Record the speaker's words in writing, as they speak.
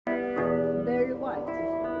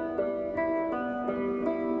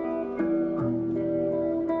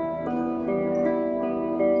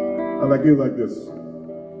like it like this.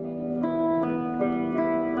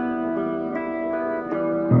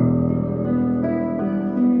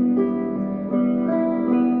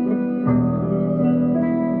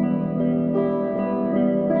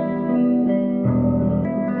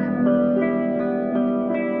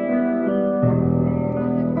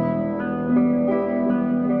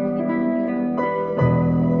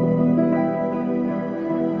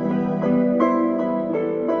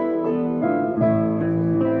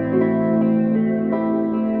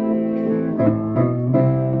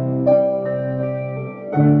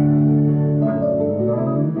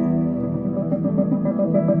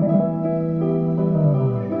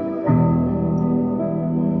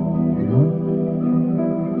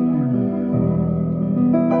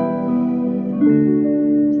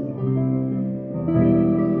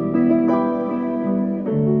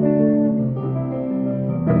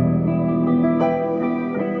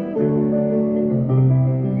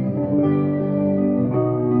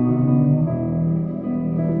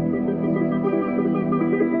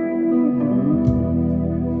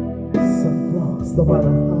 No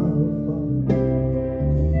matter how far,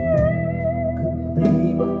 could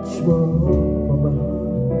be much more from my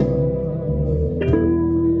heart.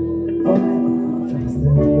 Forever just in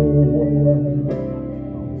the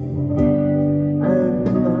and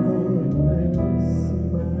nothing else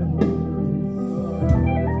matters.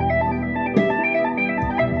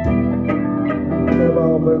 Never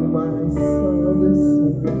open my soul is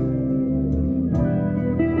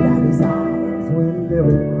that is ours, we live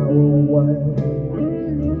in our way.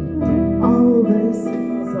 All this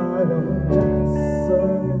inside of a just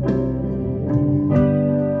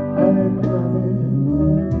and nothing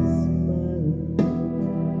else matters.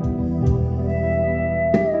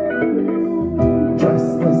 Just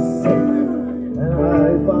the same, and I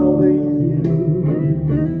found in you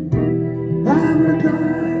every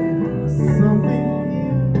day something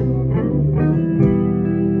new.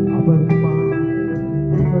 Open my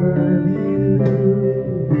different view.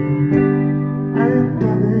 And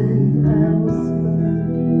nothing else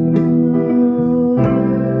matters.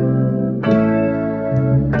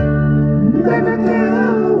 Never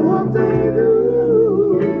care what they do.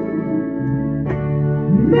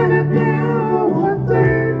 Never care what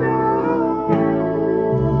they know.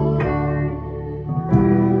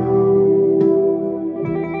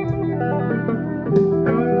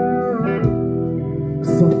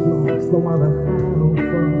 So close, no matter how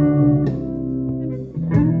far.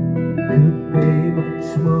 Could be much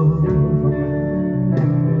more from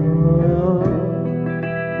forever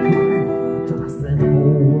just an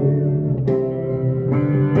old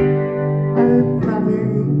and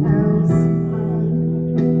nothing else matters.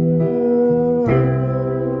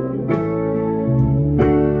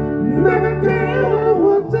 Never care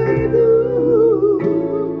what they do.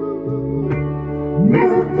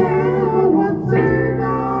 Never care what they know.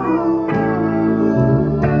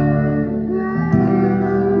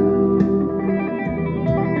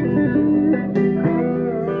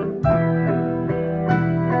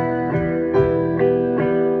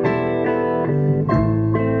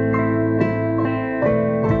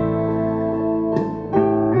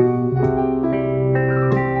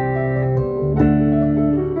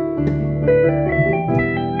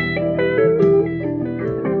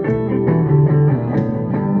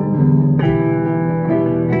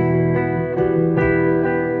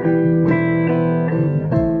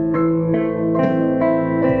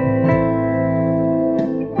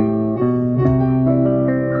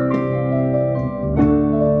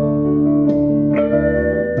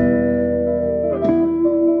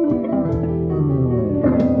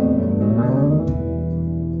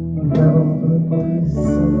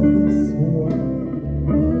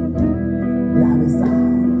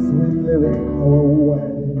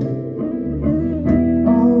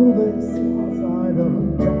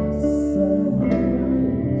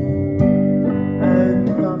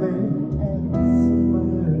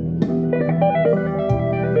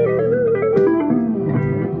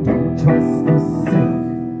 Trust the sick,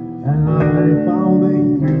 and I found in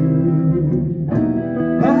you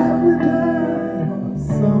every day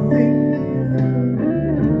something new.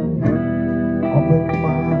 Open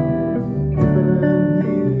my different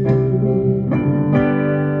view.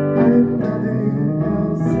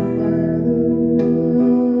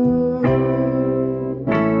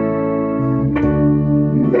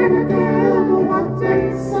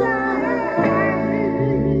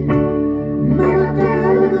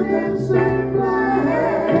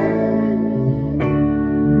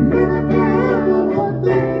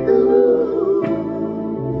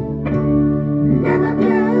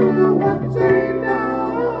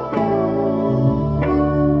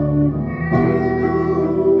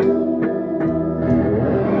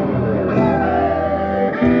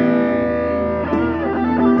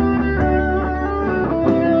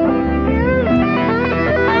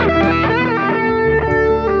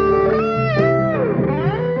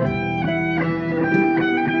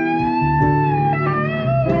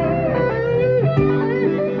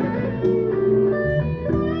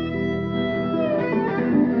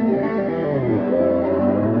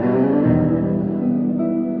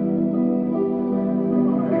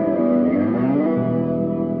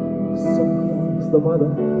 matter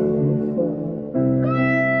how far,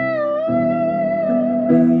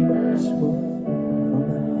 be much more from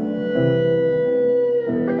the heart.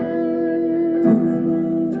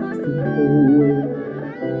 Forever just the whole world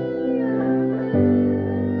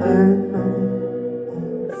and nothing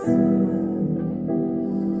else around.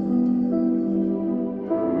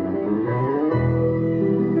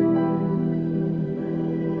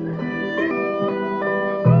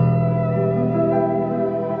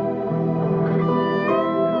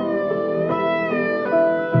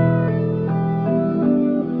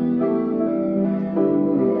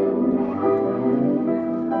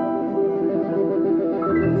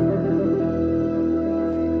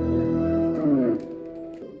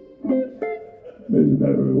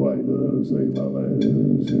 Missionary white love, say my man,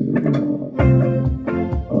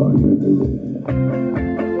 oh, you did it.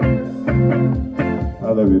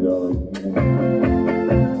 I love you, darling.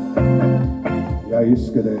 Yeah,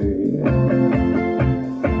 yesterday.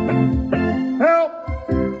 Help!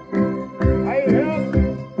 I help!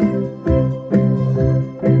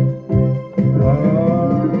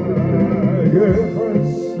 Good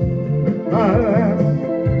friends, my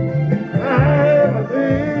last,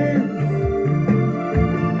 everything.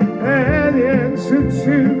 And the answer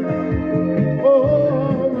to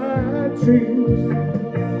all my dreams,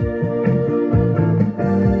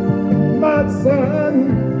 my sun,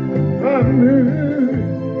 my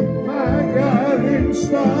moon, my guiding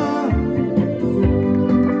star,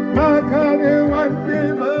 my guiding white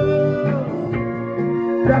river.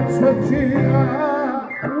 That's what you are.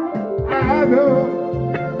 I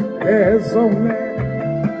know there's only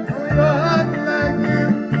one like you.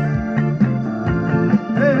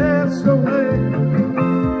 There's no way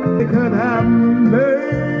they could have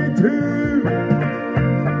made to.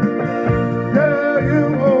 Girl,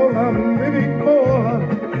 you all I'm living for.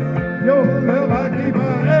 Your love I keep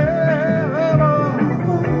forever.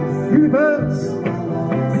 You first,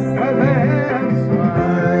 my last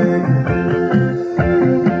mine.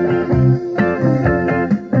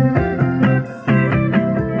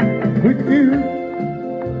 With you,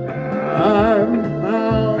 I'm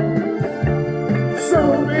found.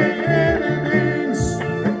 So many things,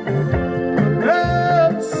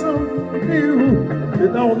 love so new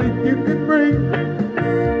that only you can bring.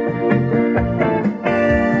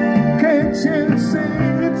 Can't you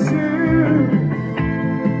see it's you?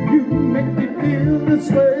 You make me feel this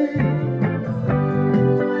way.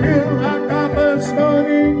 Feel like I first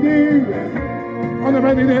starting you on a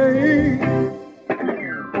rainy day.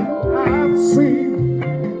 I've seen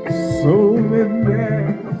so many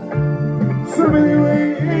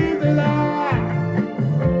ways that I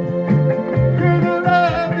could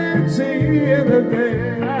love you till the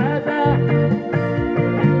day I die.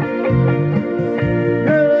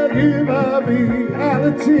 Girl, you my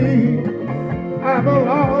reality. I'm a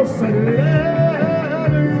lost and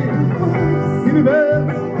loving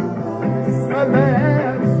universe, my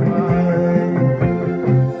last mine.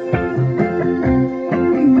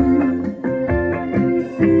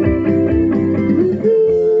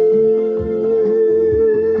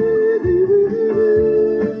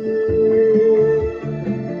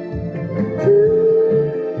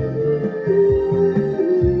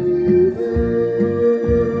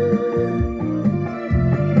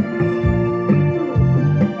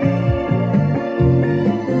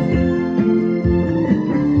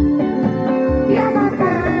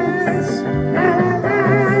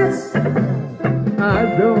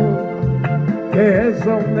 There's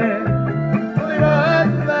only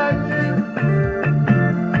one like you.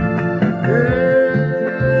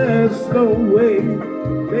 There's no way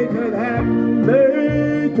they could have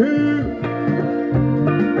made two.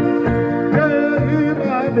 Girl, you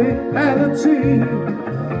my reality.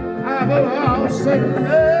 I'm a lost and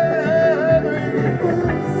loving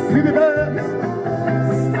universe.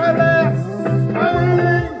 My last,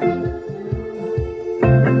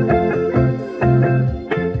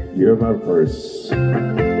 you're my first,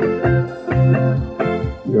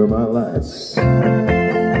 you're my last, my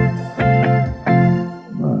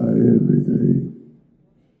everything.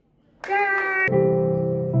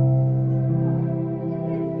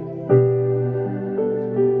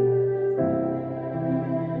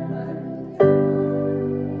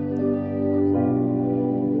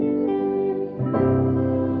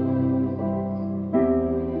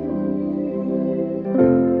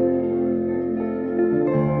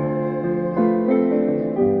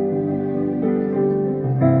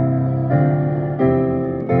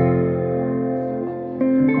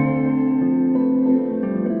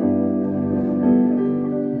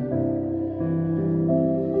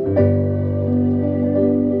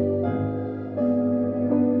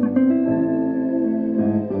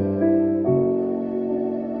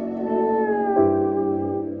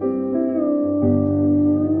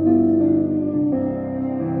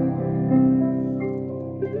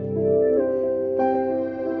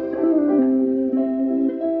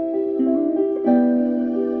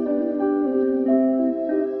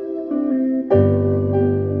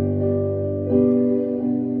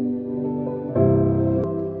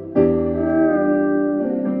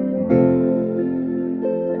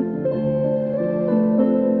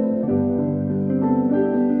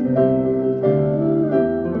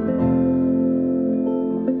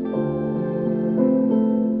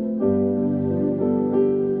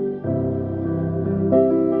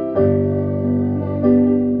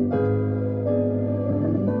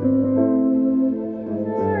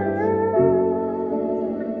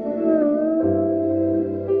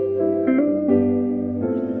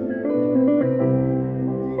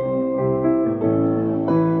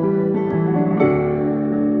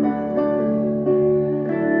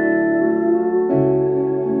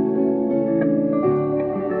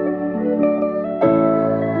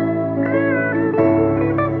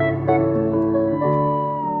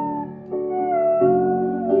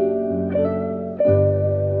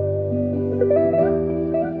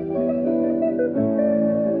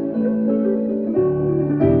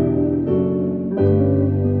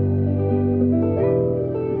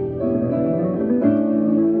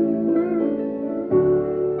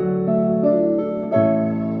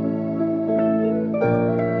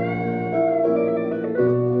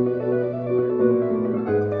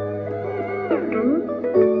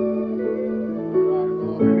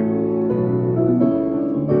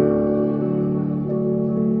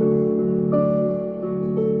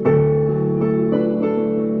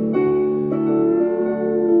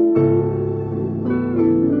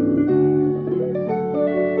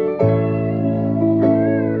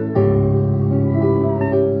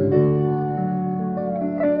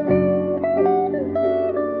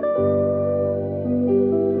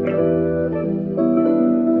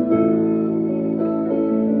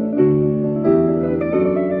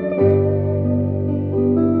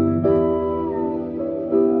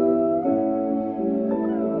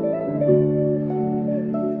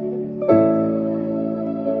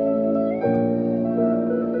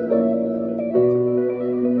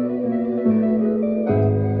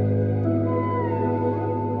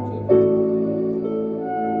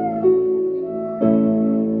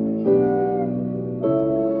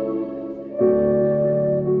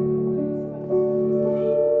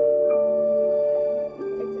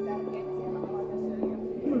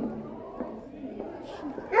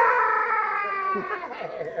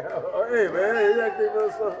 Hey, man, you acting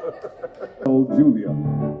real slow. Oh, Julia.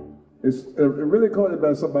 It really called it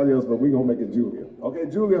by somebody else, but we're going to make it Julia. Okay,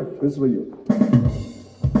 Julia, this is for you.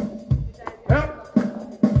 Help!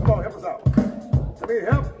 Come on, help us out. I mean,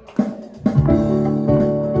 help!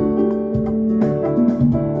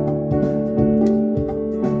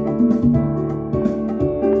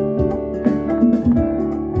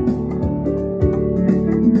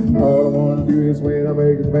 All I want to do is when I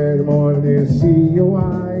wake up in the morning and see your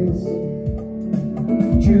eyes.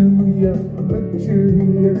 Julia,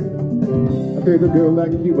 Julia, I think a girl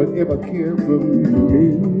like you would ever care for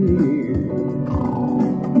me.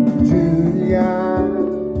 Julia,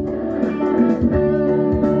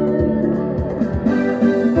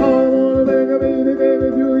 all I want to think of any baby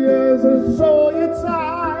Julia is a soul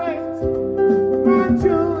inside. My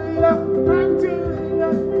Julia, my Julia,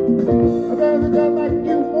 I think a girl like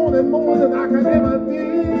you wanted more than I could ever be.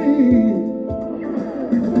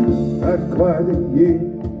 Not quite a year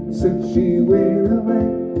since she went away.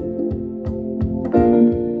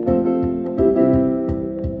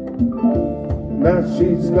 Now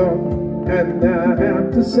she's gone, and I have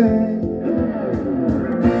to say,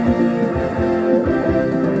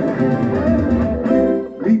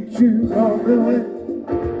 meet you on the way.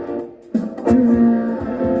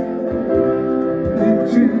 Meet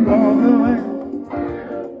you on the way.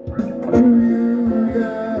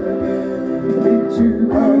 Meet you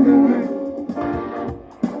on the way.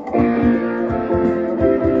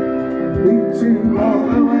 Meet you on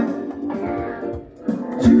the way.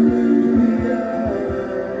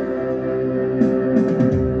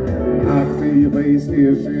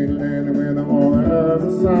 Still shingling when I'm on the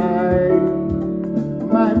other side.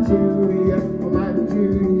 My Julia, my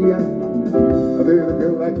Julia, a little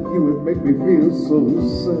girl like you would make me feel so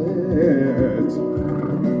sad.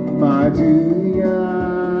 My Julia,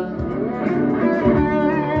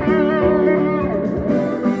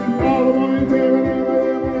 all I want to do is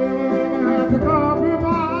never have to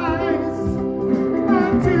compromise. My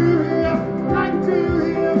Julia,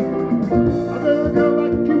 a little girl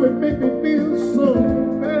like you would make me feel so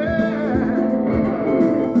bad.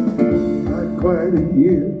 Not quite a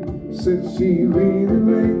year since she went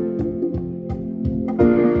away.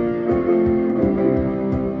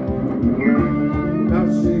 Now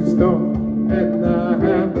she's gone, and I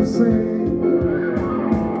have to say,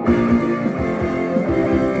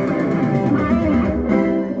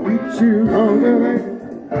 meet you on the way.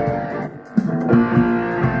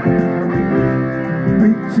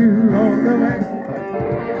 Meet you on the way.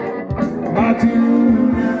 My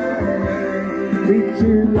Julia, meet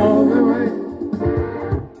you all the way.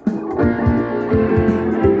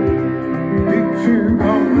 Meet you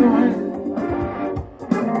all the way.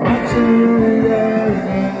 My Julia.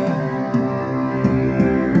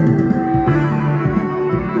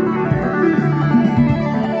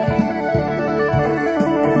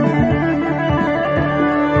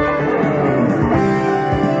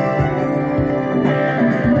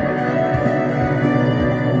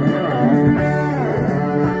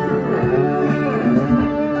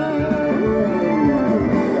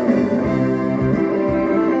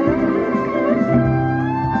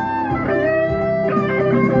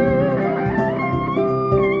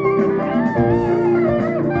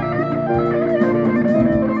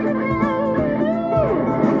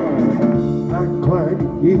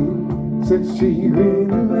 Since she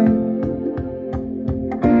went away.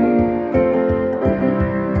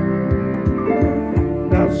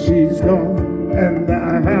 Now she's gone, and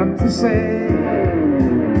I have to say,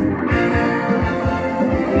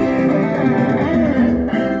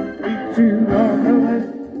 meet you on the way.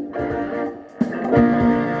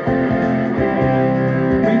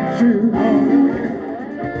 Meet you on the way.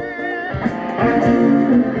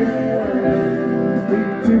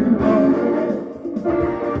 Meet you on the way.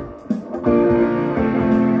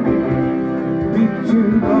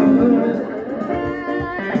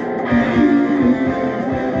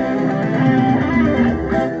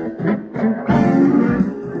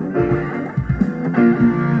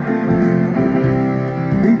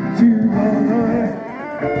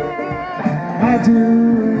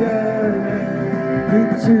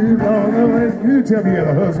 You tell me you're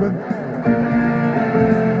a husband.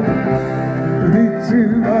 Meet you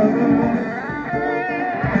on the way.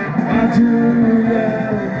 My Julia.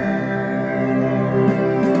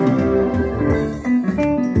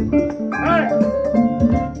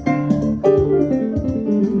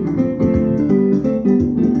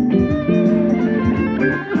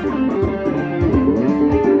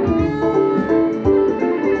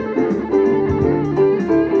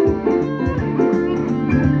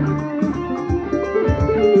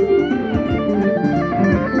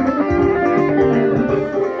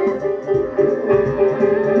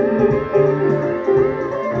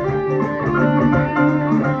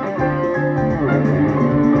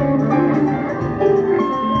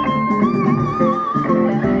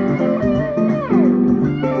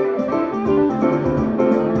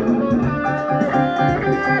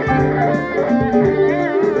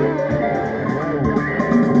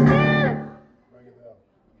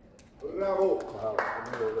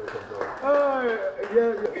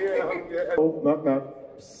 yeah. Oh, knock, knock.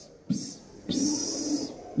 Psst, psst,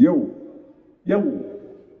 psst. Yo.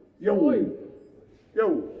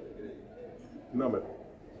 Numb it.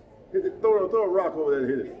 Throw a rock over there and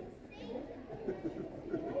hit it.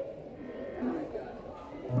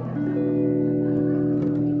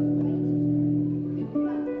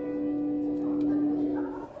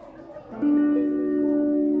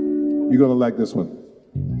 You're gonna like this one.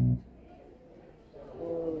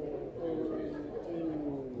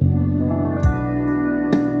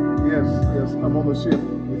 Yes, I'm on the ship.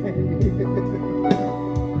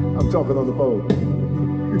 I'm talking on the phone.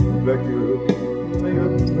 Thank you.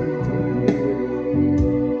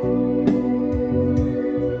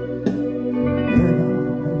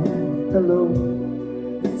 Hello,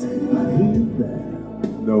 is anybody there?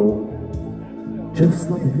 No. Just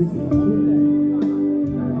like a video.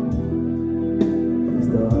 Is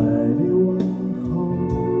there anyone home?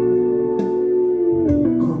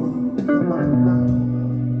 Come on now.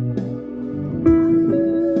 I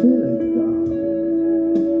feel it down.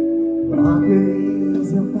 I can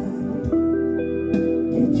ease your back.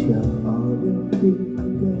 Get you on your feet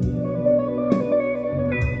again.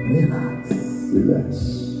 Relax.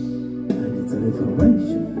 It's an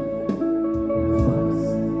information first,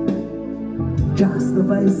 just the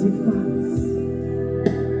basic facts.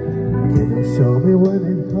 Can you show me what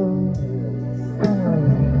it comes?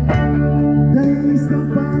 Days go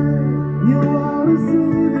by, you are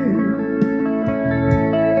receiving,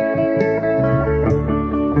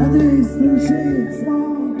 and these new shades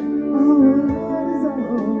more, our world is on.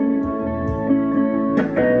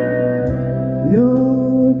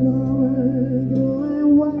 You're going through a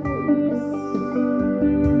waves.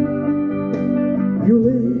 You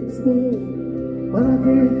lips move, but I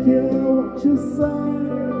can't hear what you say.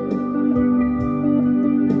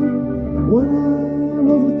 When I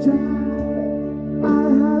was a child, I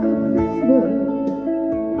had a fever.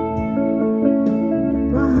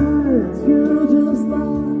 My hands feel just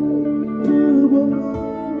like two balloons.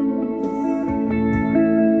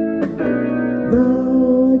 Now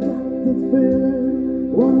I got that feeling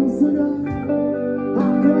once again. I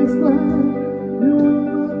can explain, you will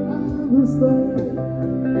not understand.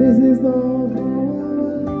 This is not how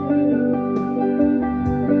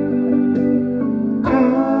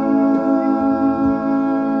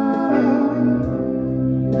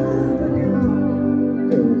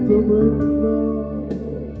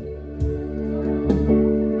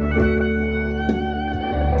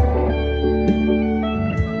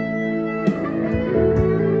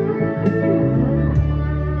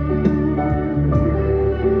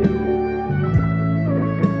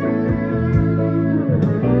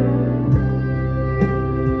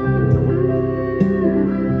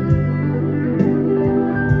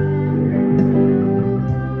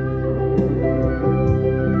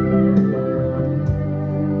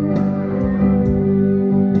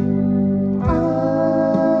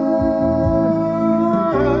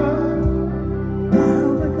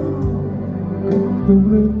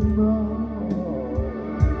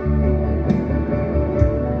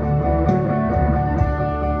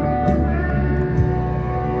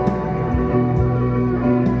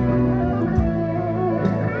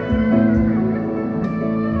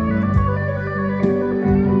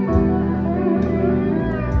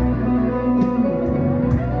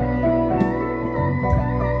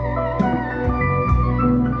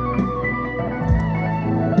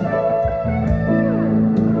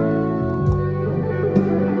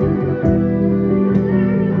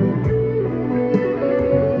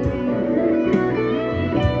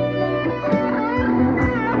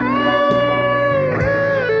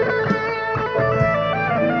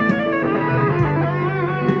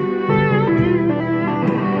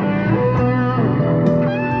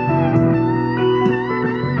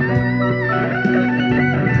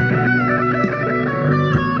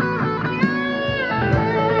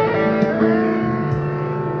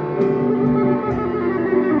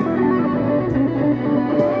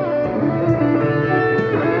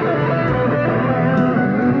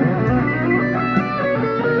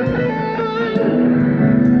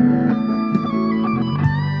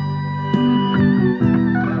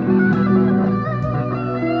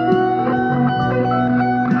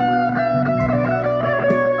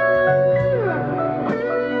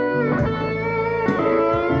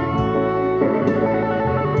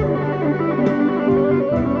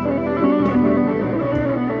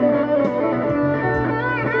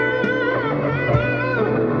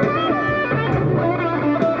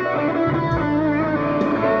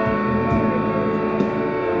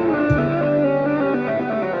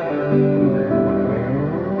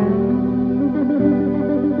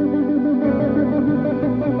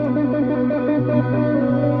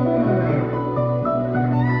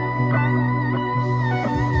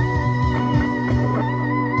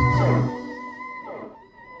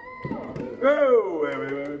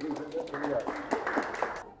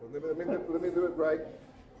Let me do it right.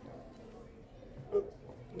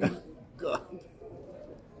 God.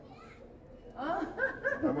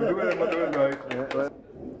 I'm gonna do it right.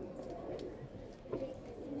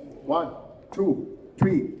 1, 2,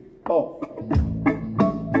 3, 4.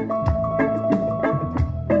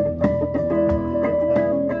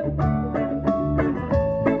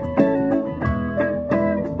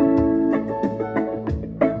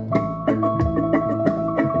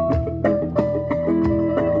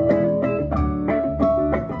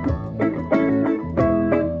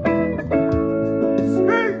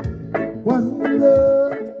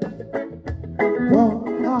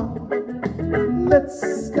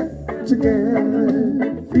 Let's get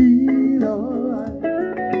together, feel alright.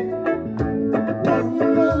 One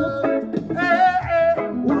love,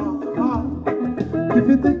 one heart. If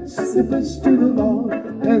it takes the best to the Lord,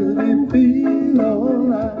 and we feel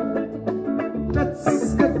alright.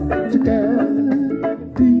 Let's get together,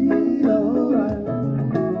 feel alright.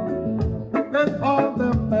 Let all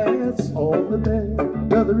the best, all the day,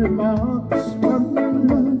 other remarks, one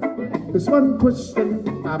love. There's one question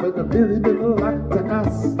I would really like to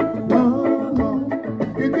ask. No,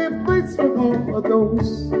 you give place for all of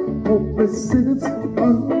those hopeless sinners.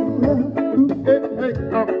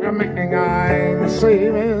 I'm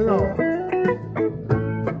saving all.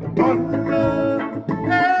 One love,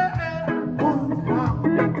 one heart.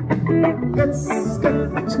 Let's get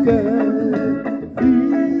together,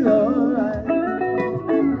 feel alright.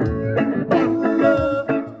 One love,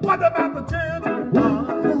 what about the children?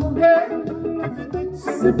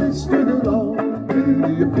 If it's to the Lord, do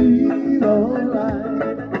you feel alright?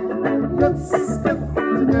 Let's get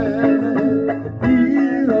together,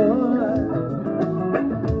 feel alright.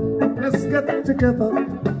 Let's get together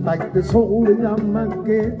like this holy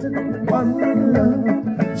Armageddon, one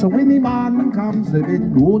love. So when the man comes, let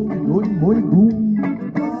it boom.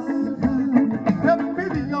 Have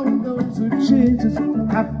pity on those who changes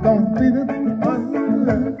have don't fit it, one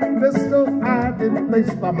love. There's no hiding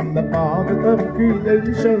place from the Father of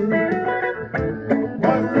creation.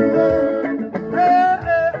 One love,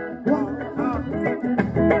 one heart.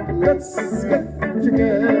 Let's get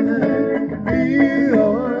together, feel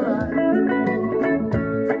alright.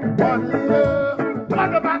 One love,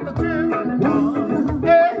 what about the children?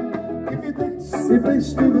 If you take the place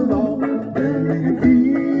to the Lord, then you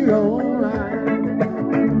feel alright.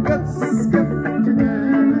 Let's get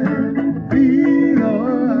together, feel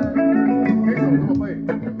alright.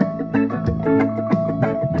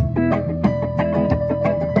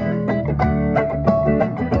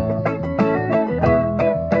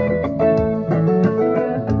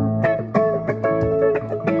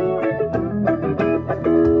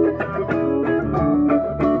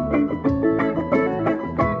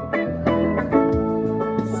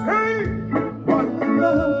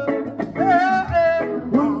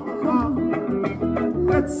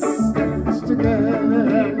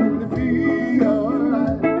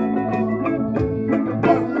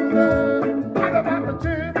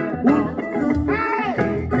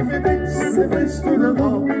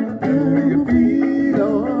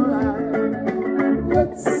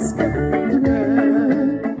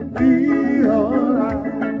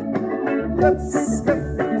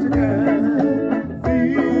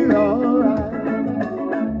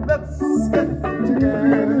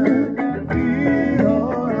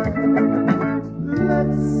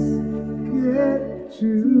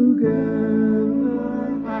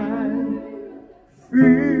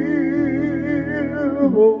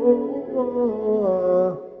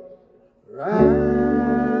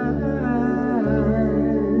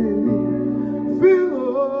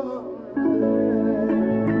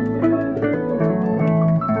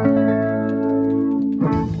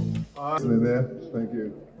 Thank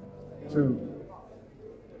you. 2,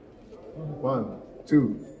 1,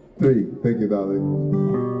 2, 3. Thank you, darling.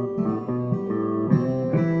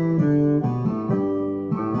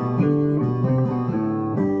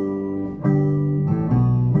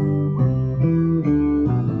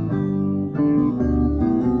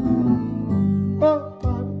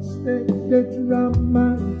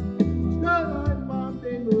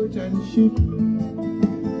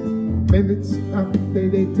 Minutes after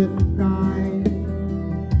they took time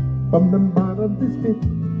from the bottom of this pit,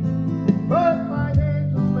 but my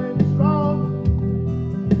hands were made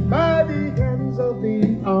strong by the hands of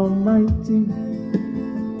the Almighty.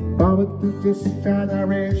 Forward to this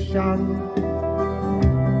generation,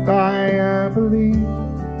 I believe.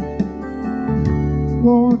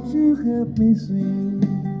 Won't you help me sing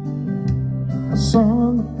a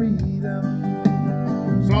song of freedom?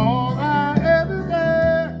 It's all I ever get.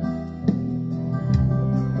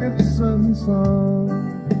 It's a song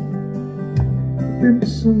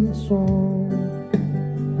redemption song.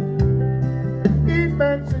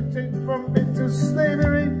 Emancipate from into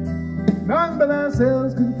slavery, none but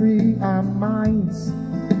ourselves can free our minds.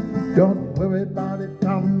 Don't worry about it,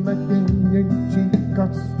 come again, and she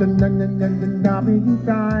costs the nothing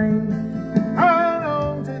time. How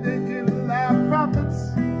long did they kill our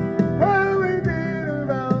prophets? How we did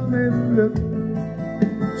around and look.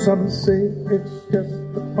 Some say it's just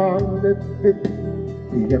a part of it.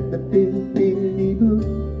 We have to be good.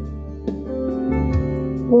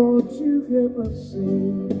 Won't you ever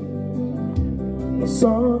sing a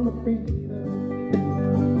song of freedom?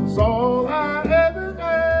 It's all I ever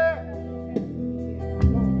had.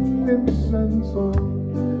 Redemption song,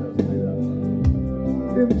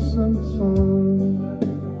 redemption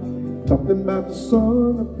song, talking about the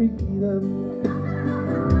song of freedom.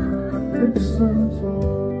 Redemption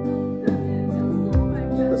song,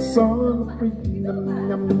 the song of freedom,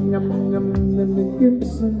 yum yum yum,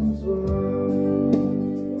 redemption song,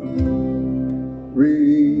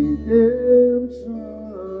 redemption.